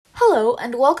Hello,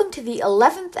 and welcome to the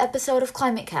 11th episode of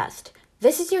ClimateCast.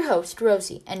 This is your host,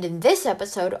 Rosie, and in this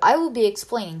episode, I will be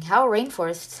explaining how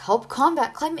rainforests help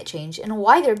combat climate change and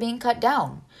why they're being cut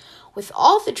down. With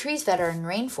all the trees that are in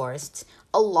rainforests,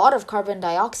 a lot of carbon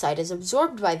dioxide is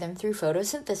absorbed by them through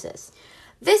photosynthesis.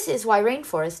 This is why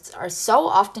rainforests are so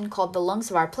often called the lungs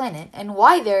of our planet and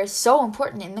why they're so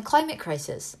important in the climate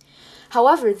crisis.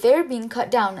 However, they're being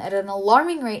cut down at an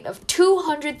alarming rate of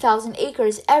 200,000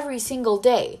 acres every single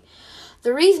day.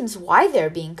 The reasons why they're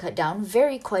being cut down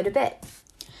vary quite a bit.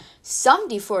 Some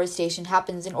deforestation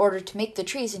happens in order to make the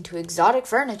trees into exotic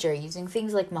furniture using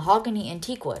things like mahogany and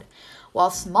teakwood, while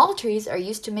small trees are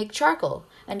used to make charcoal,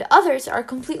 and others are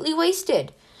completely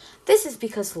wasted. This is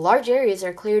because large areas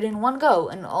are cleared in one go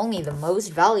and only the most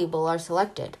valuable are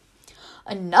selected.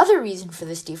 Another reason for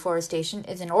this deforestation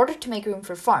is in order to make room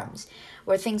for farms,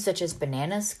 where things such as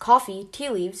bananas, coffee, tea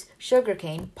leaves,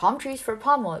 sugarcane, palm trees for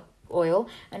palm oil,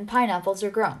 and pineapples are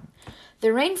grown. The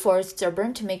rainforests are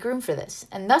burned to make room for this,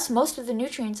 and thus most of the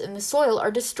nutrients in the soil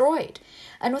are destroyed.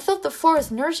 And without the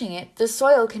forest nourishing it, the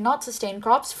soil cannot sustain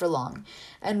crops for long,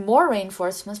 and more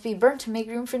rainforests must be burnt to make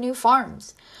room for new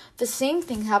farms. The same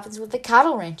thing happens with the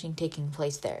cattle ranching taking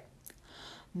place there.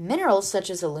 Minerals such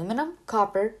as aluminum,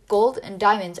 copper, gold, and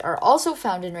diamonds are also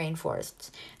found in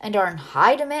rainforests and are in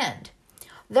high demand.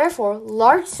 Therefore,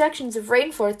 large sections of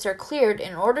rainforests are cleared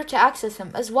in order to access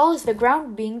them, as well as the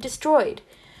ground being destroyed.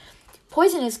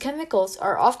 Poisonous chemicals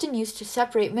are often used to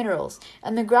separate minerals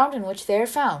and the ground in which they are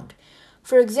found.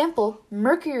 For example,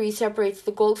 mercury separates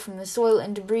the gold from the soil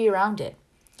and debris around it.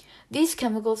 These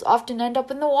chemicals often end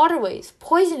up in the waterways,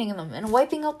 poisoning them and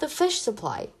wiping out the fish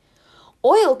supply.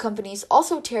 Oil companies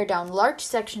also tear down large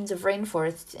sections of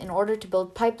rainforests in order to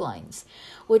build pipelines,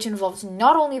 which involves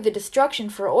not only the destruction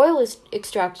for oil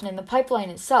extraction in the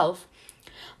pipeline itself,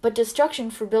 but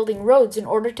destruction for building roads in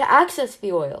order to access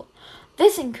the oil.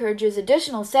 This encourages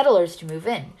additional settlers to move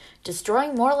in,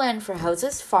 destroying more land for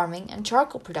houses, farming, and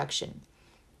charcoal production.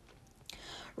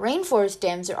 Rainforest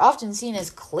dams are often seen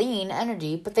as clean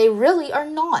energy, but they really are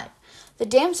not. The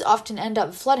dams often end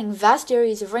up flooding vast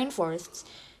areas of rainforests,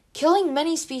 killing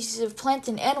many species of plants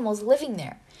and animals living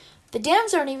there. The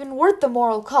dams aren't even worth the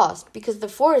moral cost because the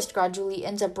forest gradually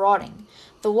ends up rotting.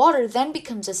 The water then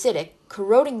becomes acidic,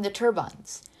 corroding the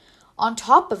turbines. On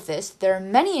top of this, there are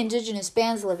many indigenous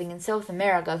bands living in South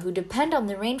America who depend on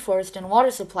the rainforest and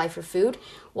water supply for food,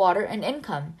 water, and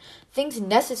income, things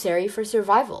necessary for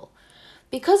survival.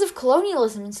 Because of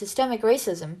colonialism and systemic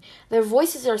racism, their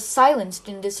voices are silenced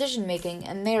in decision-making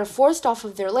and they are forced off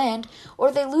of their land,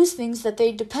 or they lose things that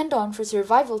they depend on for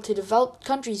survival to developed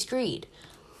countries' greed.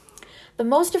 The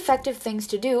most effective things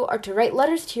to do are to write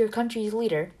letters to your country's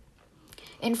leader,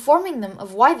 informing them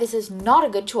of why this is not a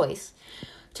good choice,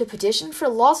 to petition for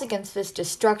laws against this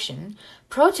destruction,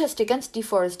 protest against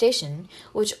deforestation,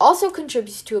 which also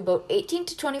contributes to about 18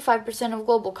 to 25% of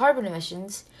global carbon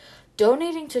emissions,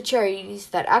 donating to charities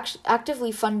that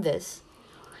actively fund this,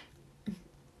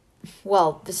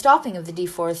 the stopping of the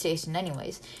deforestation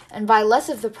anyways, and buy less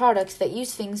of the products that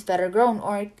use things that are grown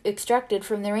or extracted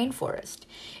from the rainforest.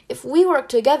 If we work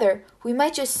together, we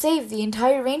might just save the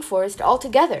entire rainforest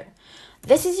altogether.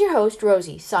 This is your host,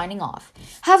 Rosie, signing off.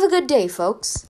 Have a good day, folks.